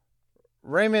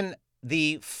Raymond,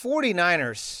 the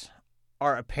 49ers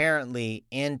are apparently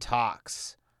in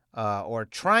talks or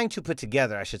trying to put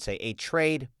together, I should say, a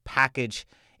trade package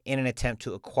in an attempt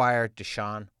to acquire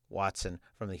Deshaun Watson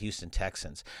from the Houston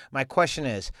Texans. My question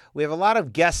is, we have a lot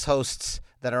of guest hosts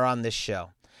that are on this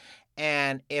show.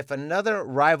 And if another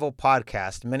rival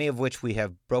podcast, many of which we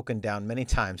have broken down many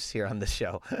times here on the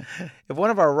show, if one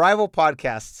of our rival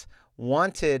podcasts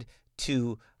wanted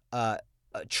to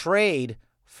trade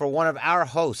for one of our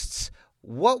hosts,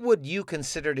 what would you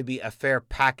consider to be a fair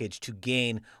package to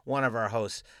gain one of our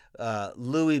hosts?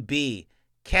 Louis B.,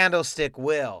 Candlestick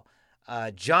Will,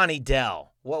 Johnny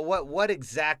Dell. What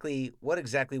exactly would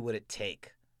it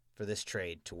take for this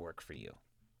trade to work for you?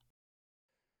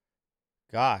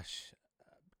 Gosh,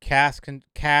 cash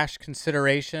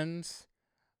considerations,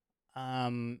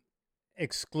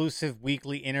 exclusive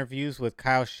weekly interviews with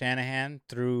Kyle Shanahan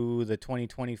through the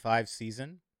 2025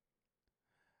 season.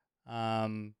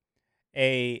 And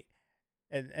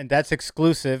that's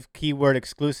exclusive. Keyword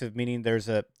exclusive, meaning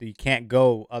you can't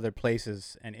go other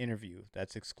places and interview.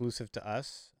 That's exclusive to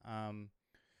us.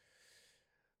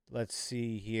 Let's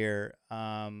see here.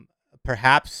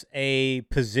 Perhaps a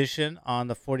position on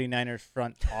the 49ers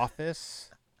front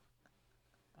office.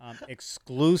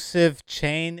 Exclusive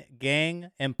chain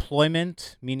gang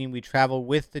employment, meaning we travel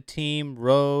with the team,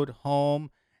 road,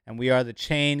 home, and we are the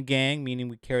chain gang, meaning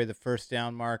we carry the first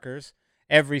down markers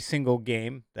every single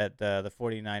game that the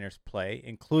 49ers play,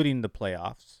 including the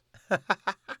playoffs.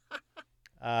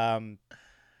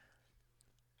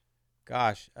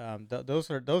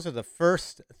 Those are the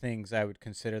first things I would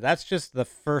consider. That's just the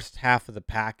first half of the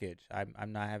package.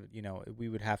 I'm not having, we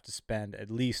would have to spend at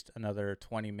least another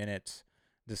 20 minutes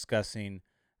discussing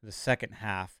the second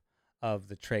half of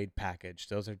the trade package.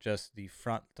 Those are just the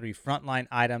three frontline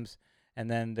items,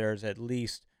 and then there's at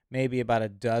least maybe about a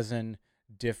dozen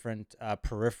different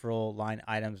peripheral line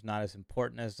items, not as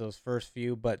important as those first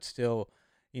few, but still,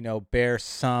 bear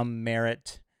some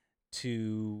merit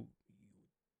to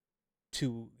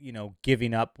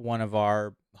giving up one of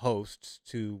our hosts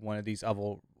to one of these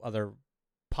other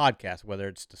podcasts, whether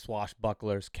it's the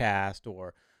Swashbucklers cast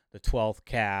or the 12th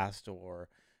cast or,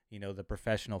 the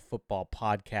Professional Football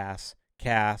Podcast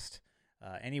cast,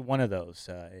 any one of those.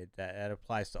 That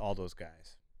applies to all those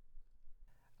guys.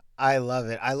 I love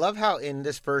it. I love how in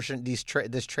this version, this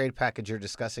trade package you're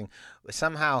discussing,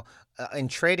 somehow in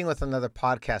trading with another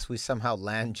podcast, we somehow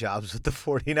land jobs with the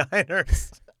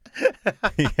 49ers.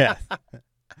 Yeah.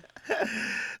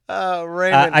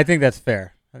 Raymond. I think that's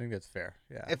fair.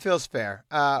 Yeah. It feels fair.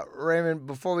 Raymond,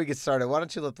 before we get started, why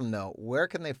don't you let them know where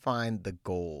can they find the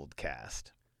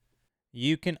Goldcast?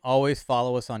 You can always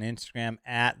follow us on Instagram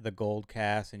at the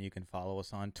Goldcast, and you can follow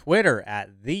us on Twitter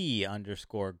at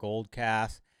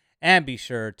 @the_Goldcast. And be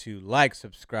sure to like,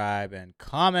 subscribe, and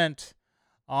comment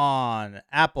on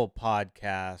Apple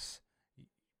Podcasts,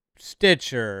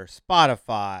 Stitcher,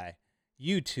 Spotify,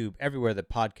 YouTube, everywhere that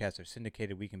podcasts are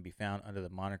syndicated. We can be found under the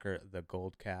moniker The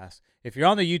Goldcast. If you're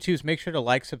on the YouTubes, make sure to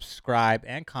like, subscribe,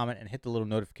 and comment, and hit the little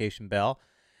notification bell.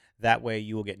 That way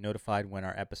you will get notified when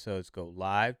our episodes go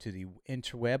live to the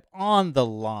interweb on the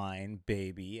line,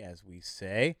 baby, as we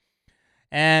say.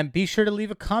 And be sure to leave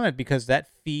a comment because that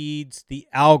feeds the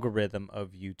algorithm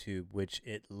of YouTube, which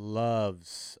it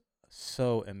loves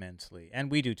so immensely.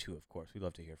 And we do too, of course. We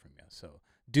love to hear from you. So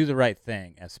do the right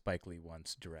thing, as Spike Lee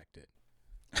once directed.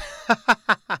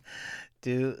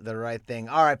 Do the right thing.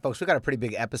 All right, folks, we got a pretty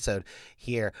big episode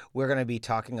here. We're going to be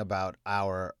talking about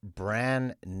our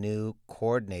brand new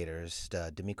coordinators,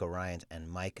 D'Amico Ryans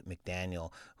and Mike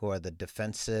McDaniel, who are the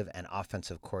defensive and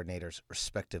offensive coordinators,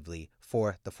 respectively,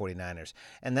 for the 49ers.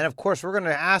 And then, of course, we're going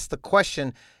to ask the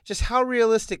question, just how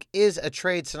realistic is a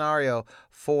trade scenario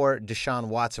for Deshaun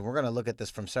Watson? We're going to look at this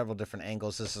from several different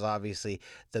angles. This is obviously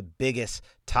the biggest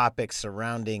topic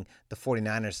surrounding the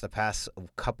 49ers the past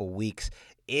couple weeks.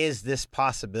 Is this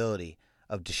possibility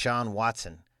of Deshaun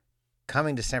Watson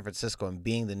coming to San Francisco and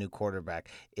being the new quarterback,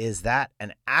 is that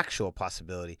an actual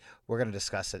possibility? We're going to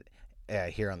discuss it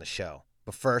here on the show.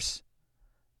 But first,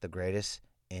 the greatest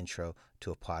intro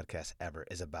to a podcast ever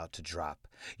is about to drop.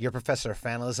 Your professor of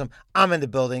fanalism, I'm in the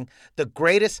building. The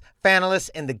greatest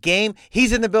fanalist in the game,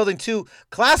 he's in the building too.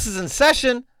 Class is in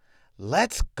session.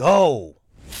 Let's go.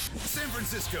 San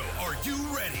Francisco, are you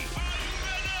ready?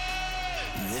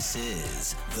 This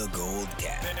is the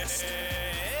Goldcast.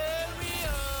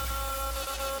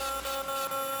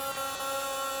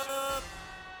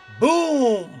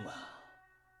 Boom!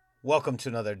 Welcome to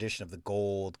another edition of the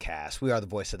Goldcast. We are the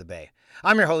voice of the Bay.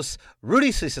 I'm your host,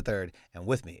 Rudy Solis III, and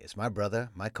with me is my brother,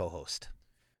 my co-host,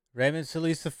 Raymond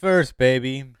Solis the first,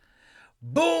 baby.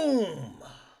 Boom!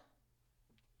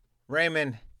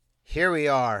 Raymond, here we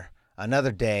are.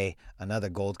 Another day, another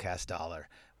Goldcast dollar.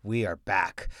 We are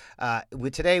back.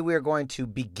 Today we are going to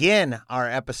begin our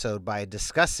episode by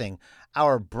discussing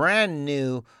our brand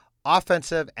new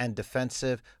offensive and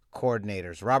defensive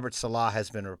coordinators. Robert Saleh has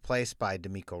been replaced by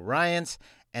DeMeco Ryans,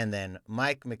 and then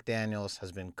Mike McDaniel,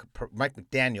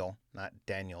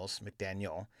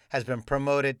 has been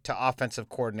promoted to offensive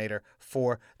coordinator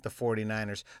for the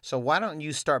 49ers. So why don't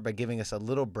you start by giving us a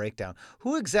little breakdown?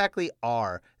 Who exactly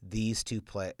are these two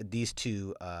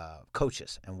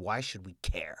coaches, and why should we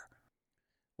care?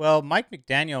 Well, Mike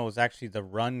McDaniel was actually the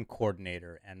run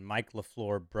coordinator, and Mike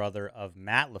LaFleur, brother of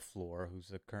Matt LaFleur, who's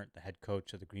the current head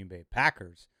coach of the Green Bay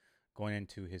Packers, going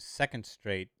into his second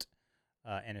straight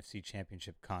NFC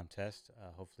Championship contest.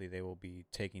 Hopefully, they will be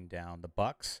taking down the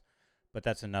Bucks, but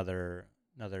that's another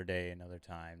day, another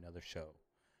time, another show.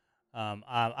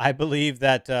 I believe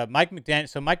that Mike McDaniel.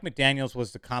 So Mike McDaniel's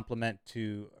was the complement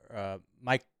to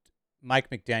Mike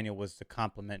McDaniel was the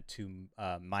complement to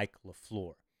Mike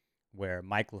LaFleur, where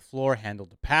Mike LaFleur handled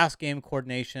the pass game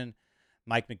coordination,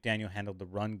 Mike McDaniel handled the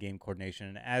run game coordination.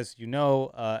 And as you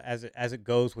know, as it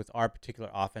goes with our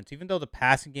particular offense, even though the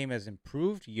passing game has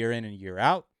improved year in and year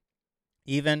out,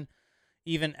 even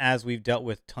as we've dealt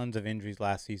with tons of injuries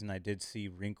last season, I did see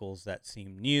wrinkles that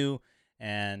seem new.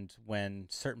 And when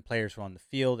certain players were on the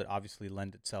field, it obviously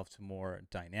lent itself to more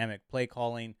dynamic play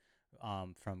calling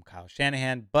from Kyle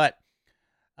Shanahan. But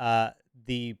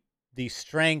the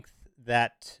strength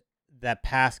that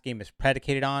pass game is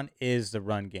predicated on is the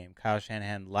run game. Kyle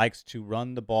Shanahan likes to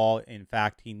run the ball. In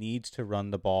fact, he needs to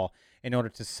run the ball in order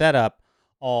to set up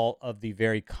all of the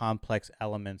very complex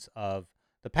elements of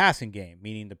the passing game,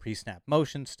 meaning the pre-snap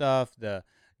motion stuff, the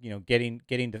getting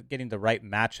the right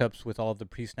matchups with all of the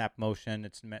pre-snap motion.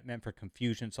 It's meant for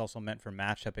confusion. It's also meant for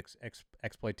matchup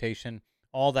exploitation.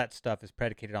 All that stuff is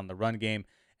predicated on the run game,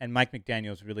 and Mike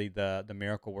McDaniel is really the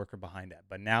miracle worker behind that.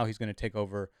 But now he's going to take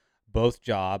over both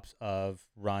jobs of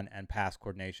run and pass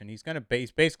coordination. He's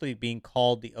basically being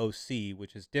called the OC,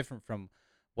 which is different from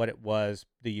what it was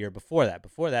the year before that.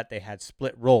 Before that, they had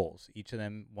split roles. Each of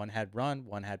them, one had run,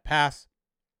 one had pass.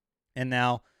 And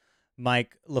now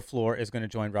Mike LaFleur is going to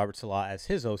join Robert Saleh as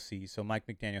his OC. So Mike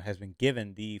McDaniel has been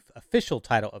given the official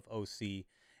title of OC,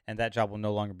 and that job will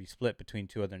no longer be split between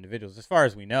two other individuals, as far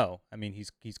as we know. I mean,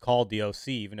 he's called the OC,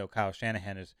 even though Kyle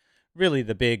Shanahan is really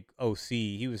the big OC.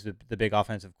 He was the big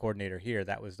offensive coordinator here.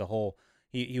 That was the whole.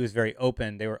 He was very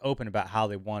open. They were open about how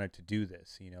they wanted to do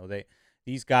this.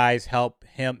 These guys help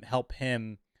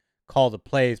him call the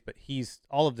plays, but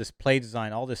all of this play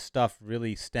design, all this stuff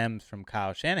really stems from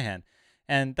Kyle Shanahan.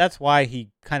 And that's why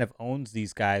he kind of owns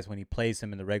these guys when he plays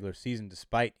them in the regular season,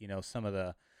 despite, some of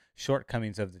the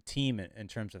shortcomings of the team in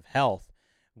terms of health.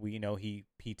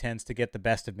 He tends to get the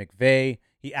best of McVay.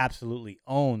 He absolutely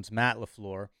owns Matt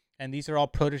LaFleur. And these are all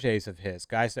proteges of his,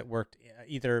 guys that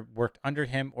either worked under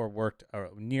him or worked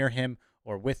near him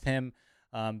or with him.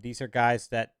 These are guys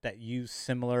that use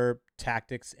similar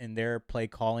tactics in their play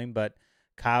calling, but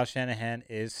Kyle Shanahan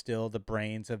is still the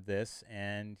brains of this,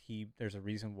 and there's a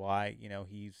reason why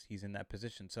he's in that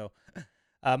position. So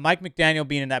Mike McDaniel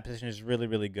being in that position is really,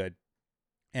 really good.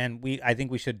 And I think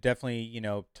we should definitely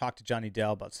talk to Johnny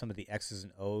Dell about some of the X's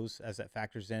and O's as that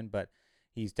factors in, but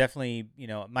he's definitely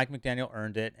Mike McDaniel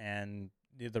earned it, and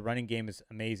the running game is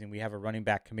amazing. We have a running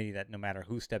back committee that no matter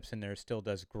who steps in there still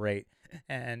does great.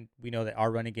 And we know that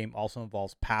our running game also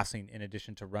involves passing in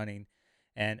addition to running.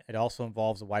 And it also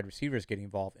involves the wide receivers getting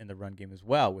involved in the run game as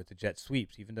well with the jet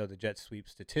sweeps, even though the jet sweep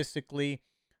statistically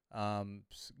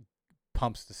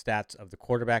pumps the stats of the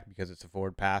quarterback because it's a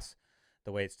forward pass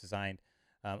the way it's designed,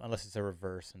 unless it's a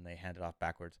reverse and they hand it off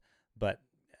backwards. But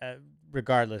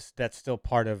regardless, that's still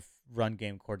part of run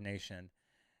game coordination.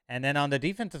 And then on the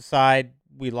defensive side,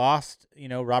 we lost,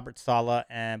 Robert Saleh,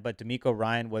 but DeMeco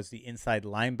Ryan was the inside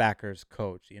linebackers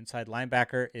coach. The inside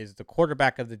linebacker is the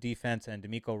quarterback of the defense, and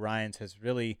DeMeco Ryans has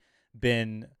really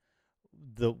been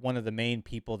one of the main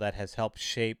people that has helped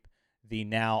shape the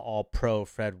now all-pro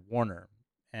Fred Warner.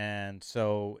 And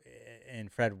so in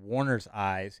Fred Warner's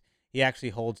eyes, he actually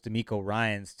holds DeMeco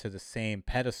Ryans to the same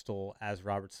pedestal as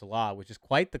Robert Saleh, which is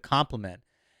quite the compliment.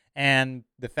 And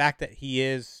the fact that he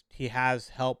has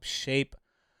helped shape,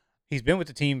 he's been with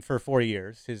the team for 4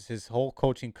 years, his whole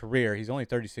coaching career. He's only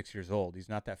 36 years old. He's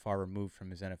not that far removed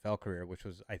from his NFL career, which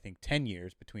was, I think, 10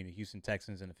 years between the Houston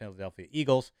Texans and the Philadelphia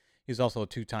Eagles. He's also a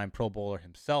two-time Pro Bowler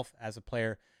himself as a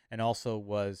player, and also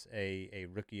was a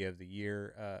Rookie of the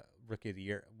Year,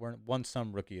 won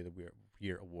some Rookie of the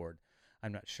Year award.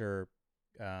 I'm not sure.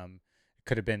 It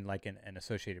could have been like an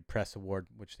Associated Press award,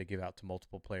 which they give out to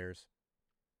multiple players.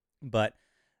 But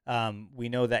we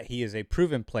know that he is a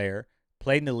proven player,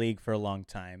 played in the league for a long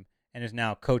time, and is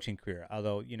now a coaching career.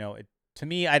 Although, to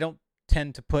me, I don't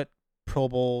tend to put Pro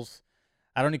Bowls,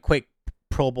 I don't equate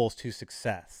Pro Bowls to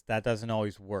success. That doesn't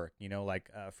always work.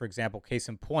 For example, case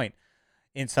in point,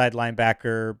 inside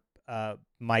linebacker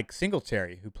Mike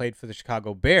Singletary, who played for the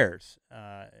Chicago Bears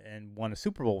and won a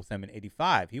Super Bowl with them in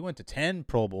 '85. He went to 10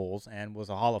 Pro Bowls and was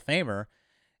a Hall of Famer,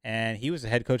 and he was the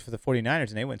head coach for the 49ers,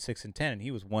 and they went 6-10, and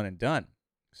he was one and done.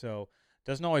 So it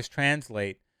doesn't always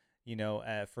translate,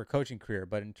 for a coaching career.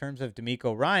 But in terms of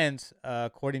DeMeco Ryans,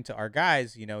 according to our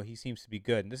guys, he seems to be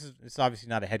good. And this is obviously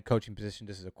not a head coaching position.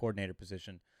 This is a coordinator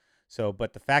position. So,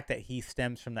 but the fact that he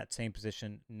stems from that same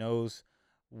position, knows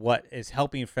what is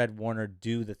helping Fred Warner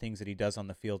do the things that he does on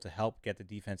the field to help get the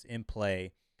defense in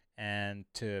play and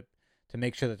to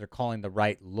make sure that they're calling the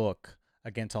right look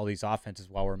against all these offenses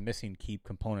while we're missing key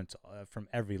components from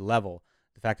every level.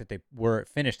 The fact that they were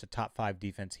finished a top 5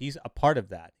 defense, he's a part of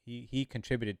that. He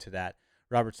contributed to that.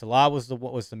 Robert Salah was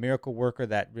the miracle worker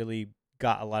that really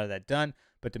got a lot of that done.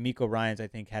 But DeMeco Ryans, I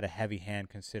think, had a heavy hand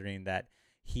considering that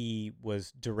he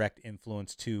was direct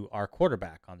influence to our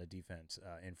quarterback on the defense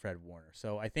in Fred Warner.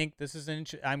 So I think this is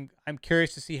I'm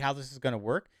curious to see how this is going to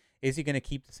work. Is he going to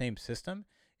keep the same system?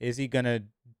 Is he going to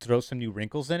throw some new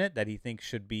wrinkles in it that he thinks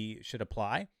should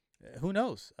apply? Who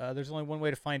knows? There's only one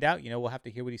way to find out. We'll have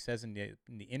to hear what he says in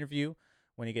the interview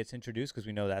when he gets introduced, because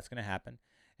we know that's going to happen.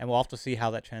 And we'll have to see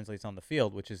how that translates on the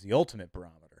field, which is the ultimate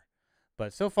barometer.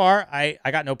 But so far, I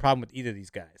got no problem with either of these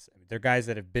guys. I mean, they're guys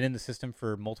that have been in the system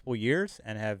for multiple years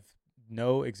and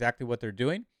know exactly what they're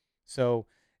doing. So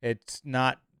it's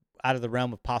not out of the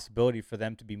realm of possibility for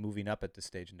them to be moving up at this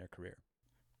stage in their career.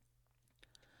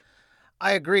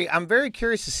 I agree. I'm very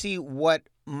curious to see what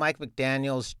Mike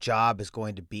McDaniel's job is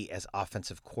going to be as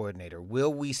offensive coordinator.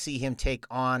 Will we see him take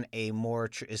on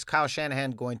is Kyle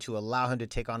Shanahan going to allow him to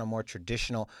take on a more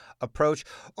traditional approach,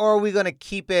 or are we going to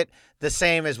keep it the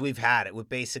same as we've had it, with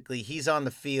basically he's on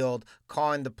the field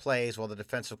calling the plays while the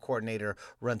defensive coordinator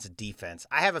runs the defense?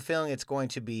 I have a feeling it's going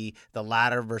to be the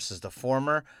latter versus the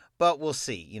former, but we'll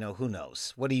see. Who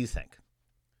knows? What do you think?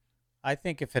 I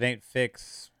think if it ain't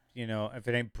fixed, if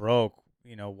it ain't broke,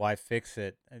 why fix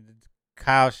it?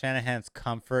 Kyle Shanahan's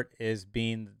comfort is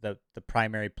being the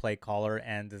primary play caller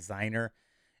and designer,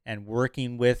 and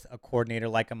working with a coordinator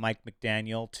like a Mike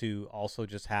McDaniel to also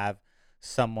just have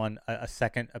someone, a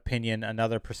second opinion,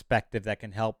 another perspective that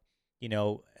can help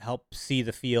see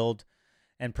the field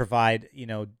and provide,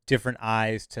 different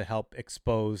eyes to help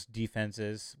expose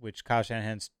defenses, which Kyle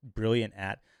Shanahan's brilliant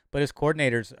at. But his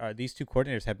these two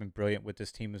coordinators have been brilliant with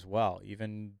this team as well,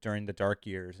 even during the dark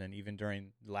years and even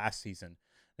during last season.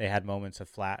 They had moments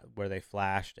where they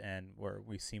flashed and where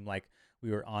we seemed like we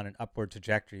were on an upward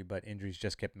trajectory, but injuries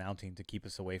just kept mounting to keep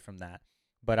us away from that.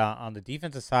 But on the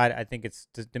defensive side, I think it's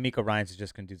DeMeco Ryans is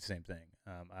just going to do the same thing.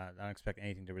 I don't expect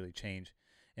anything to really change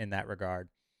in that regard.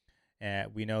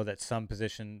 And we know that some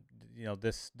position,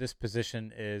 this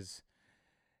position is,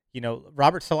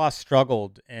 Robert Salah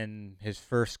struggled in his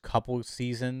first couple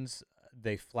seasons.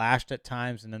 They flashed at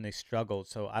times and then they struggled.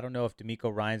 So I don't know if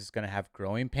DeMeco Ryans is going to have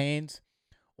growing pains,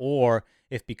 or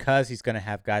if because he's going to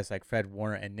have guys like Fred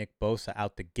Warner and Nick Bosa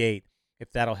out the gate,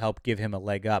 if that'll help give him a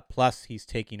leg up. Plus, he's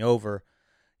taking over.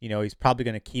 He's probably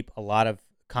going to keep a lot of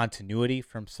continuity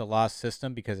from Salah's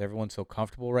system because everyone's so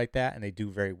comfortable right that, and they do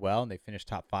very well, and they finish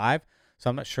top 5. So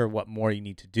I'm not sure what more you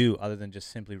need to do other than just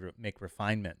simply make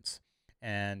refinements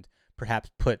and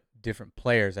perhaps put different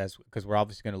players, because we're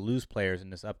obviously going to lose players in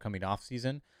this upcoming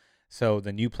offseason. So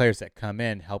the new players that come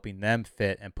in, helping them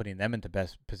fit and putting them into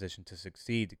best position to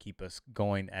succeed, to keep us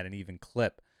going at an even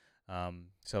clip.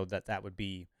 So that's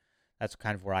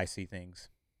kind of where I see things.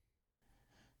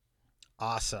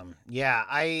 Awesome. Yeah,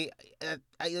 I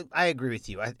agree with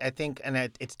you. I think, and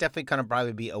it's definitely going to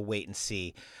probably be a wait and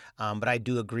see. But I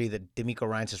do agree that DeMeco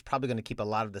Ryans is probably going to keep a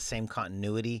lot of the same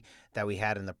continuity that we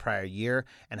had in the prior year,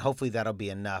 and hopefully that'll be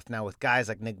enough. Now, with guys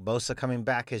like Nick Bosa coming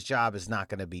back, his job is not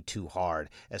going to be too hard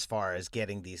as far as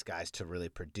getting these guys to really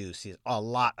produce. A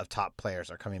lot of top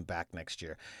players are coming back next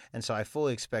year, and so I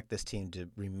fully expect this team to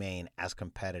remain as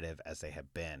competitive as they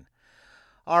have been.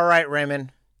 All right,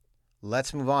 Raymond,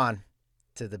 let's move on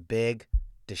to the big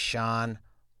Deshaun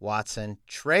Watson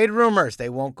trade rumors. They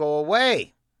won't go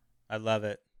away. I love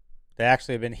it. They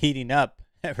actually have been heating up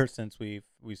ever since we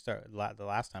started the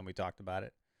last time we talked about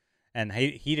it, and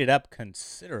heated up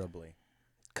considerably.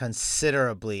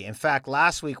 considerably. In fact,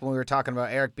 last week when we were talking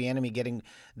about Eric Bieniemy getting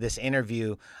this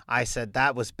interview, I said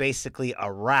that was basically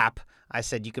a wrap. I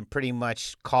said you can pretty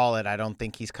much call it. I don't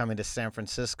think he's coming to San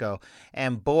Francisco.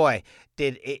 And boy,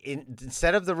 did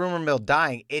instead of the rumor mill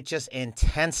dying, it just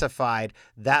intensified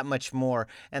that much more.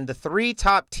 And the three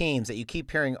top teams that you keep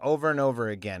hearing over and over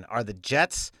again are the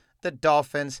Jets, the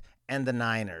Dolphins, and the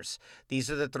Niners. These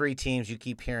are the three teams you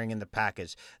keep hearing in the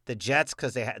package. The Jets,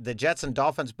 because the Jets and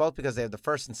Dolphins both because they have the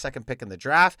first and second pick in the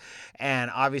draft,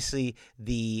 and obviously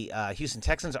the Houston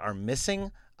Texans are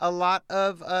missing a lot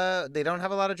of. They don't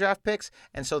have a lot of draft picks,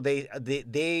 and so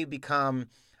they become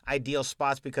ideal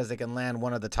spots because they can land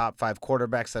one of the top 5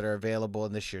 quarterbacks that are available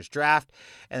in this year's draft.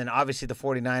 And then obviously the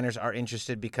 49ers are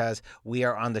interested because we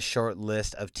are on the short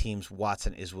list of teams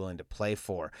Watson is willing to play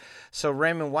for. So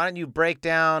Raymond, why don't you break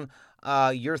down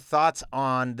your thoughts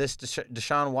on this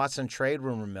Deshaun Watson trade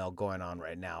rumor mill going on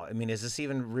right now? I mean, is this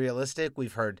even realistic?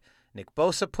 We've heard Nick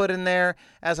Bosa put in there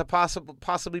as a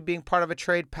possibly being part of a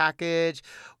trade package.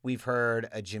 We've heard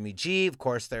a Jimmy G. Of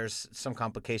course, there's some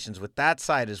complications with that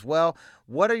side as well.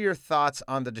 What are your thoughts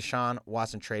on the Deshaun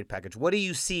Watson trade package? What do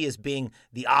you see as being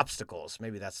the obstacles?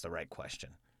 Maybe that's the right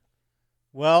question.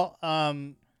 Well,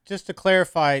 just to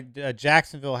clarify,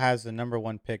 Jacksonville has the number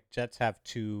 1 pick. Jets have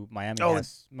 2.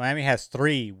 Miami has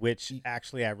 3, which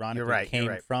actually ironically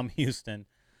came from Houston.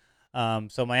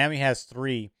 So Miami has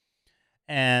 3.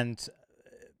 And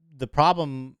the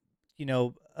problem,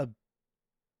 one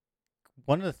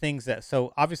of the things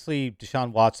so obviously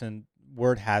Deshaun Watson,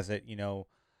 word has it,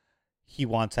 he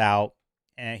wants out,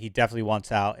 and he definitely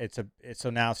wants out. So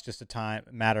now it's just a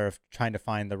matter of trying to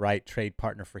find the right trade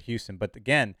partner for Houston. But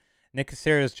again, Nick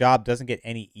Caserio's job doesn't get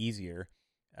any easier.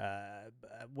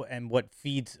 And what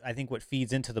feeds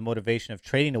into the motivation of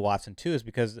trading to Watson too is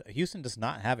because Houston does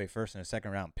not have a first and a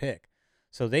second round pick.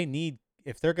 So they need,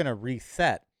 if they're going to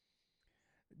reset,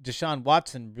 Deshaun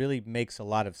Watson really makes a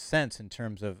lot of sense in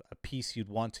terms of a piece you'd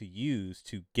want to use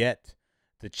to get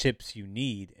the chips you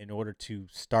need in order to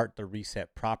start the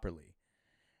reset properly.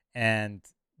 And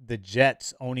the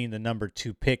Jets owning the number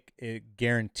 2 pick, it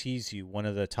guarantees you one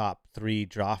of the top 3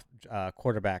 draft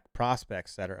quarterback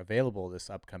prospects that are available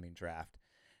this upcoming draft.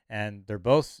 And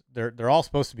they're all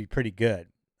supposed to be pretty good.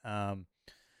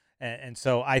 And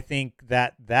so I think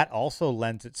that also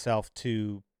lends itself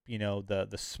to,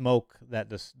 the smoke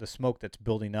the smoke that's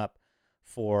building up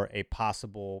for a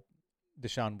possible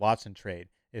Deshaun Watson trade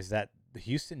is that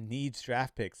Houston needs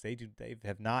draft picks. They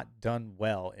have not done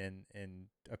well in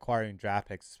acquiring draft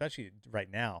picks, especially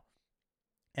right now.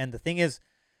 And the thing is,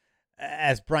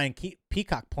 as Brian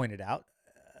Peacock pointed out,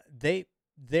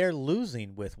 they're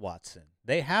losing with Watson.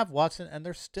 They have Watson and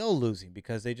they're still losing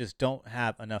because they just don't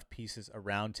have enough pieces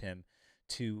around him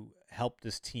to help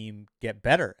this team get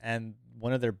better. And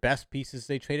one of their best pieces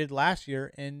they traded last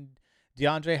year in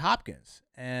DeAndre Hopkins,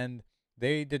 and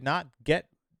they did not get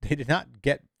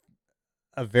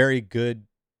a very good,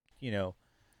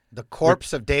 the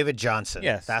corpse of David Johnson.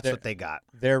 Yes, that's what they got.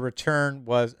 Their return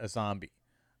was a zombie,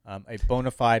 a bona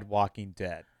fide walking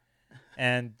dead.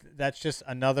 And that's just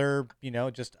another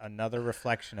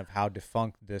reflection of how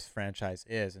defunct this franchise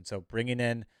is. And so bringing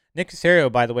in Nick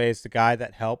Caserio, by the way, is the guy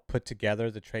that helped put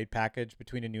together the trade package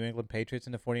between the New England Patriots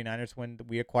and the 49ers when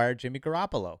we acquired Jimmy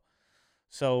Garoppolo.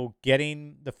 So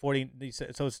getting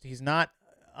he's not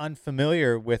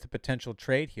unfamiliar with a potential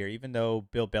trade here, even though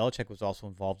Bill Belichick was also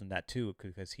involved in that too,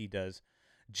 because he does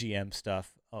GM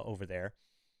stuff over there.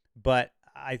 But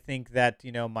I think that,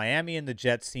 Miami and the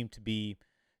Jets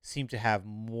seem to have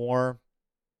more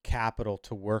capital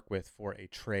to work with for a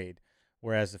trade,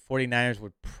 whereas the 49ers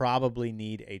would probably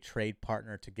need a trade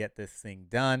partner to get this thing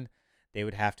done. They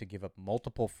would have to give up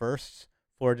multiple firsts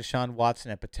for Deshaun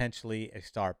Watson and potentially a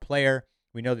star player.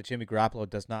 We know that Jimmy Garoppolo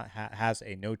does not has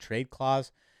a no trade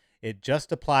clause. It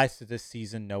just applies to this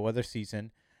season, no other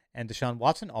season. And Deshaun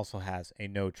Watson also has a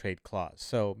no trade clause.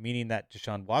 So meaning that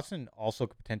Deshaun Watson also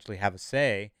could potentially have a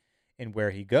say in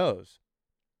where he goes.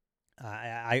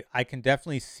 I can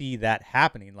definitely see that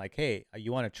happening. Like, hey,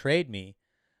 you want to trade me?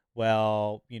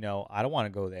 Well, I don't want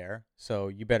to go there, so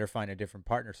you better find a different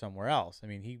partner somewhere else. I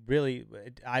mean,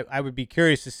 I would be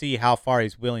curious to see how far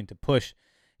he's willing to push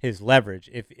his leverage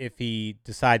if he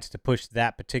decides to push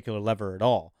that particular lever at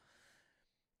all.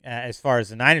 As far as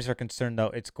the Niners are concerned,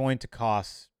 though, it's going to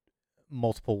cost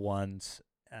multiple ones.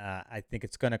 I think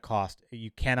it's going to cost. You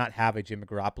cannot have a Jimmy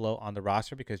Garoppolo on the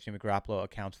roster because Jimmy Garoppolo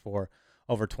accounts for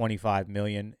over $25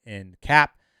 million in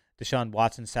cap. Deshaun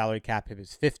Watson's salary cap hit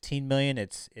is $15 million.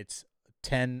 It's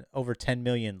over $10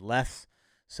 million less.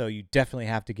 So you definitely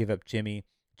have to give up Jimmy.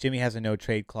 Jimmy has a no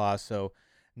trade clause. So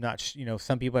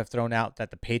Some people have thrown out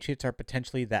that the Patriots are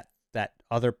potentially that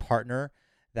other partner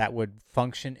that would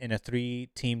function in a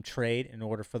 3-team trade in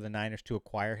order for the Niners to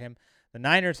acquire him. The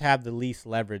Niners have the least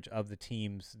leverage of the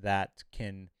teams that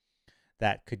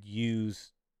could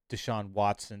use Deshaun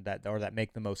Watson that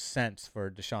make the most sense for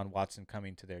Deshaun Watson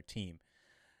coming to their team.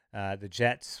 The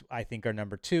Jets, I think, are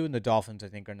number 2, and the Dolphins, I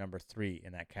think, are number 3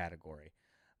 in that category.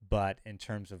 But in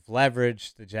terms of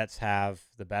leverage, the Jets have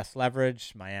the best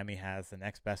leverage. Miami has the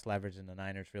next best leverage, and the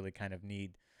Niners really kind of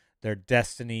need their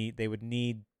destiny. They would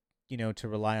need, to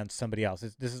rely on somebody else.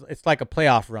 It's like a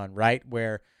playoff run, right?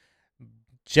 Where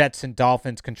Jets and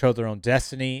Dolphins control their own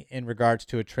destiny in regards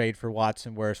to a trade for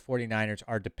Watson, whereas 49ers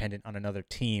are dependent on another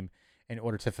team in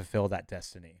order to fulfill that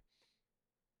destiny.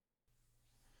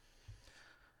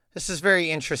 This is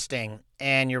very interesting,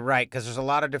 and you're right, because there's a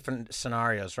lot of different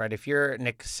scenarios, right? If you're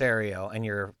Nick Caserio and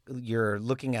you're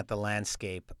looking at the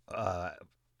landscape of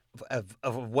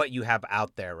what you have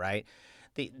out there, right?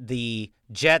 The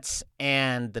Jets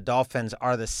and the Dolphins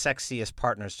are the sexiest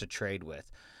partners to trade with.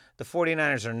 The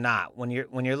 49ers are not. When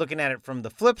you're looking at it from the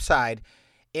flip side,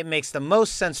 it makes the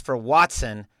most sense for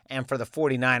Watson and for the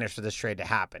 49ers for this trade to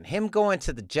happen. Him going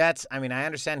to the Jets, I mean, I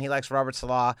understand he likes Robert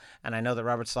Saleh, and I know that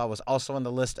Robert Saleh was also on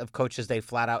the list of coaches they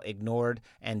flat out ignored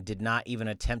and did not even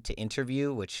attempt to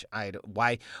interview, which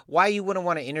why you wouldn't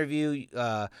want to interview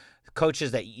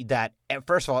coaches that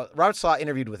first of all, Robert Saleh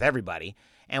interviewed with everybody,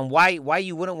 and why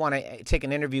you wouldn't want to take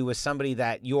an interview with somebody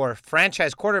that your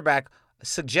franchise quarterback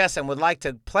suggests and would like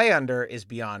to play under is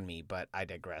beyond me, but I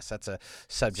digress. That's a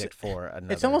subject for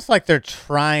another. It's almost like they're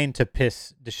trying to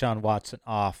piss Deshaun Watson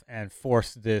off and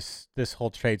force this whole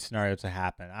trade scenario to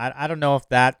happen. I don't know if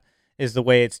that is the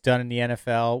way it's done in the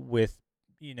NFL with,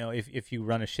 if you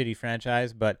run a shitty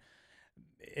franchise, but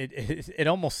it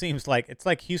almost seems like it's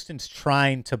like Houston's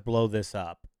trying to blow this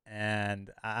up,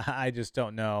 and I just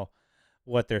don't know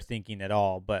what they're thinking at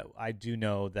all. But I do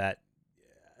know that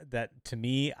to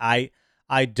me,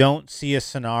 I don't see a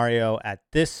scenario at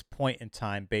this point in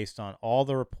time based on all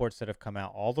the reports that have come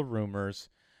out, all the rumors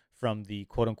from the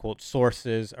quote-unquote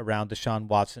sources around Deshaun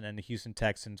Watson and the Houston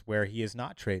Texans where he is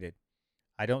not traded.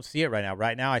 I don't see it right now.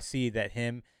 Right now I see that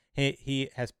he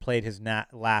has played his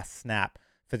last snap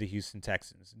for the Houston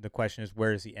Texans. The question is,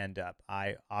 where does he end up?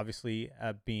 I obviously,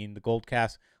 being the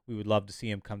Goldcast, we would love to see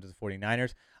him come to the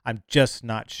 49ers. I'm just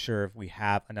not sure if we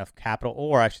have enough capital,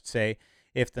 or I should say,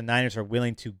 if the Niners are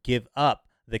willing to give up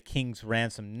the king's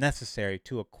ransom necessary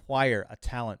to acquire a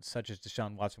talent such as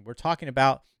Deshaun Watson. We're talking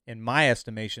about, in my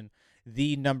estimation,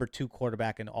 the number 2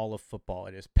 quarterback in all of football.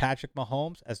 It is Patrick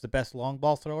Mahomes as the best long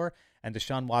ball thrower, and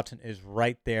Deshaun Watson is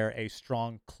right there, a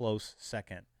strong, close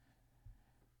second.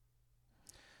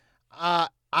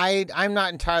 I'm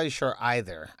not entirely sure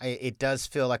either. It does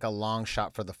feel like a long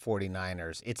shot for the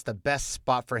 49ers. It's the best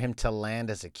spot for him to land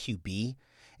as a QB.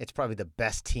 It's probably the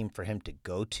best team for him to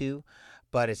go to,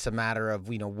 but it's a matter of,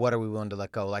 what are we willing to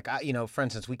let go? Like, for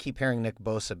instance, we keep hearing Nick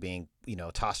Bosa being,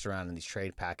 tossed around in these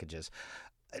trade packages.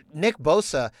 Nick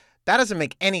Bosa, that doesn't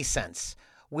make any sense.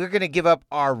 We're going to give up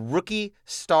our rookie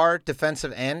star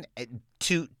defensive end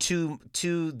to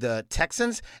the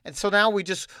Texans, and so now we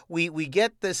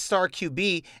get this star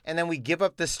QB, and then we give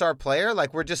up this star player.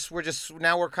 Like we're just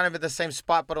now we're kind of in the same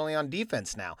spot, but only on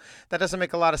defense now. That doesn't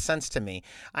make a lot of sense to me.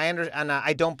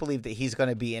 I don't believe that he's going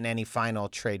to be in any final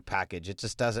trade package. It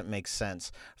just doesn't make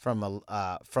sense from a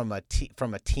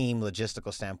team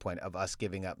logistical standpoint of us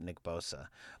giving up Nick Bosa.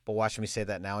 But watch me say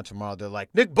that now, and tomorrow they're like,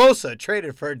 Nick Bosa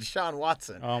traded for Deshaun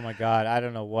Watson. Oh my God, I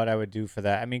don't know what I would do for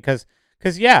that. I mean, because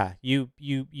yeah, you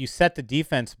set the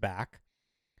defense back,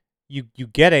 you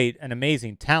get an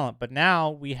amazing talent, but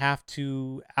now we have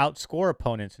to outscore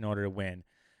opponents in order to win.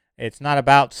 It's not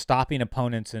about stopping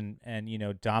opponents and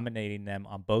dominating them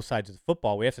on both sides of the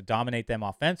football. We have to dominate them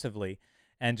offensively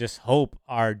and just hope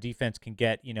our defense can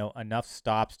get enough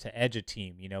stops to edge a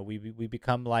team. We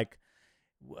become like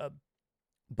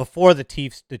before the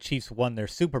Chiefs won their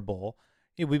Super Bowl,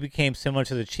 we became similar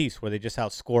to the Chiefs where they just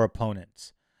outscore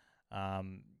opponents.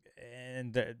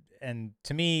 And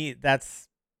to me,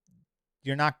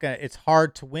 you're not gonna. It's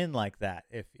hard to win like that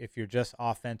if you're just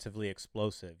offensively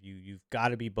explosive. You've got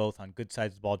to be both on good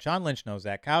sides of the ball. John Lynch knows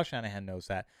that. Kyle Shanahan knows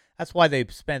that. That's why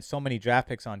they've spent so many draft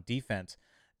picks on defense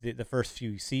the first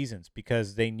few seasons,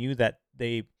 because they knew that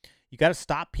you got to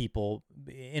stop people.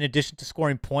 In addition to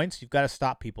scoring points, you've got to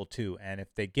stop people too. And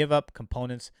if they give up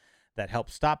components that help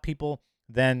stop people,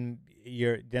 then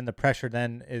the pressure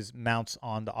mounts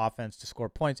on the offense to score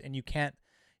points, and you can't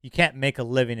make a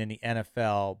living in the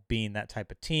NFL being that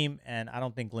type of team. And I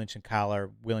don't think Lynch and Kyle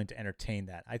are willing to entertain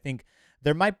that. I think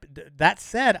that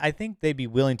said, I think they'd be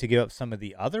willing to give up some of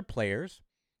the other players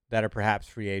that are perhaps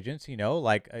free agents.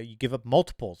 Like you give up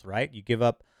multiples, right? You give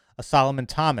up a Solomon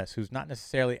Thomas, who's not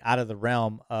necessarily out of the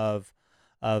realm of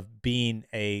being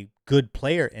a good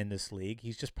player in this league.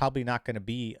 He's just probably not going to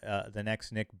be the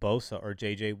next Nick Bosa or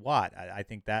J.J. Watt. I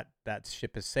think that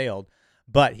ship has sailed,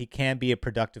 but he can be a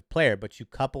productive player. But you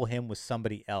couple him with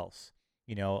somebody else.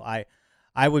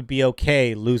 I would be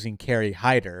okay losing Kerry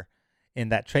Hyder in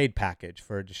that trade package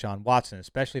for Deshaun Watson,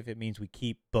 especially if it means we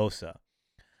keep Bosa.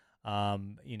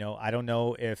 I don't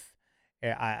know if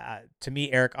to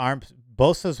me,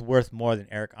 Bosa's worth more than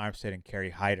Eric Armstead and Kerry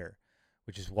Hyder,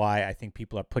 which is why I think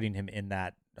people are putting him in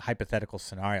that hypothetical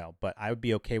scenario. But I would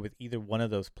be okay with either one of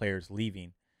those players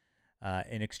leaving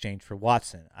in exchange for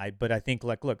Watson. But I think,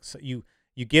 look, so you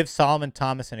give Solomon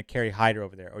Thomas and a Kerry Hyder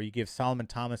over there, or you give Solomon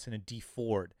Thomas and a D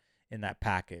Ford in that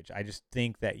package. I just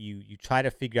think that you try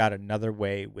to figure out another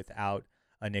way without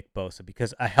a Nick Bosa,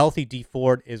 because a healthy D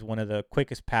Ford is one of the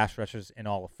quickest pass rushers in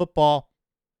all of football.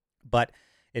 But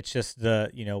it's just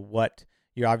what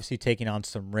you're obviously taking on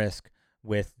some risk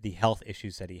with the health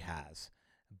issues that he has.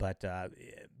 But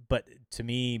to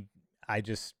me, I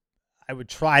would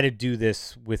try to do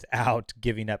this without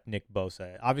giving up Nick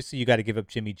Bosa. Obviously, you got to give up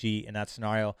Jimmy G in that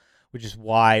scenario, which is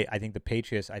why I think the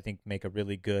Patriots, make a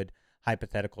really good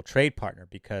hypothetical trade partner,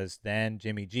 because then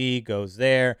Jimmy G goes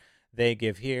there, they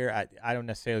give here. I don't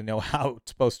necessarily know how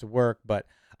it's supposed to work, but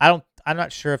I'm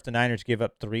not sure if the Niners give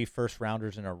up 3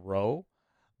 first-rounders in a row,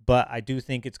 but I do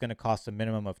think it's going to cost a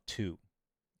minimum of 2,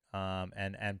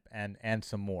 and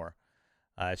some more.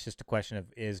 It's just a question of,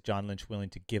 is John Lynch willing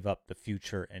to give up the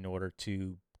future in order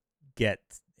to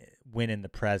win in the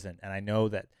present? And I know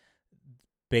that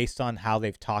based on how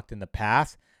they've talked in the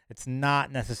past, it's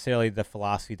not necessarily the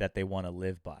philosophy that they want to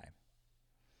live by.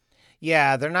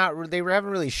 Yeah, they haven't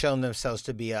really shown themselves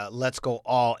to be a let's go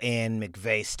all in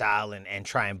McVay style and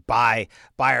try and buy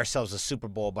ourselves a Super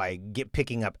Bowl by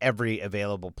picking up every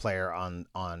available player on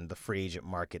the free agent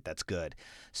market that's good.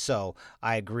 So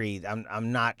I agree.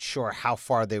 I'm not sure how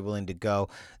far they're willing to go.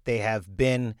 They have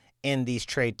been in these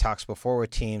trade talks before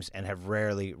with teams and have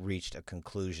rarely reached a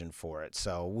conclusion for it.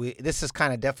 So this is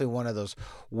kind of definitely one of those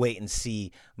wait and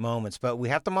see moments, but we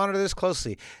have to monitor this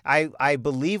closely. I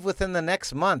believe within the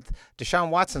next month, Deshaun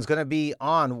Watson's going to be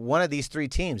on one of these 3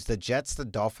 teams, the Jets, the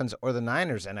Dolphins, or the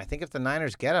Niners. And I think if the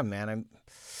Niners get him,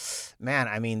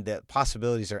 the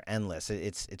possibilities are endless.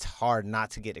 It's hard not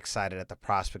to get excited at the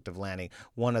prospect of landing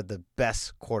one of the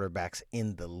best quarterbacks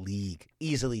in the league.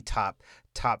 Easily top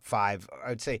 5.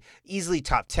 I'd say easily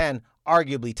top 10,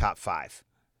 arguably top 5.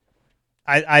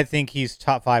 I think he's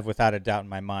top 5 without a doubt in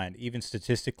my mind. Even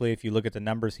statistically, if you look at the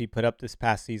numbers he put up this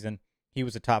past season, he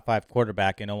was a top 5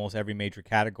 quarterback in almost every major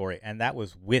category, and that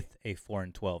was with a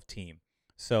 4-12 team.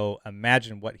 So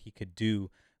imagine what he could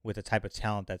do with the type of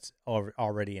talent that's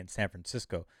already in San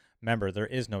Francisco. Remember, there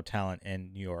is no talent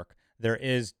in New York. There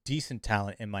is decent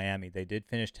talent in Miami. They did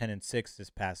finish 10-6 this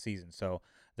past season, so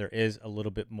there is a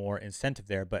little bit more incentive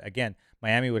there. But again,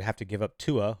 Miami would have to give up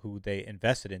Tua, who they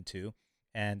invested into,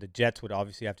 and the Jets would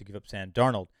obviously have to give up Sam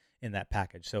Darnold in that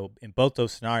package. So in both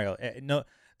those scenarios,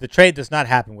 the trade does not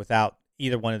happen without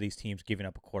either one of these teams giving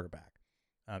up a quarterback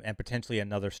and potentially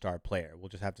another star player. We'll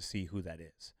just have to see who that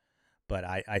is. But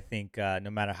I think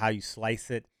no matter how you slice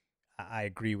it, I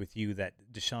agree with you that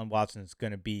Deshaun Watson is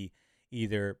going to be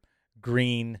either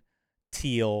green,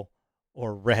 teal,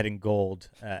 or red and gold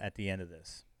at the end of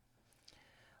this.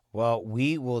 Well,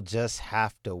 we will just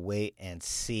have to wait and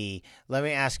see. Let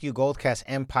me ask you, Goldcast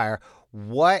Empire,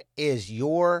 what is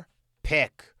your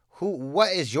pick?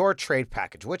 What is your trade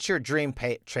package? What's your dream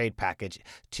trade package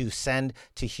to send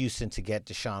to Houston to get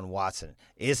Deshaun Watson?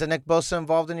 Is a Nick Bosa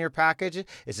involved in your package?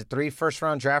 Is it 3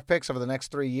 first-round draft picks over the next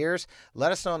 3 years?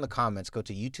 Let us know in the comments. Go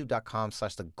to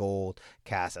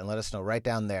youtube.com/thegoldcast and let us know right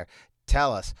down there.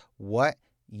 Tell us what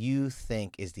you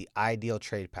think is the ideal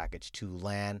trade package to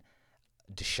land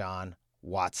Deshaun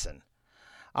Watson.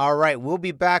 All right, we'll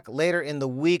be back later in the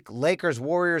week.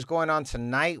 Lakers-Warriors going on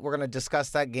tonight. We're going to discuss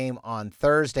that game on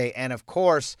Thursday. And, of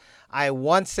course, I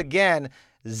once again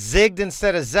zigged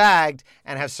instead of zagged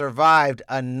and have survived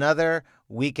another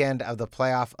weekend of the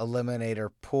playoff eliminator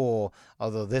pool,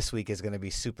 although this week is going to be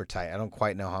super tight. I don't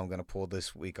quite know how I'm going to pull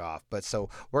this week off. But so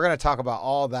we're going to talk about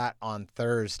all that on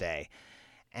Thursday.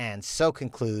 And so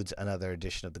concludes another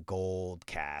edition of the Gold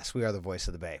Cast. We are the voice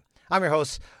of the Bay. I'm your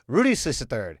host, Rudy Solis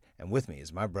III, and with me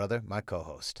is my brother, my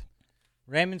co-host,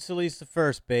 Raymond Solis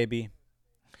I, baby.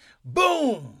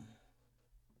 Boom!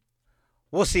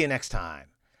 We'll see you next time.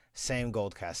 Same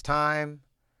Goldcast time,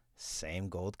 same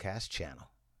Goldcast channel.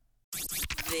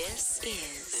 This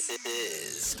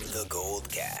is the Gold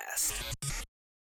Cast.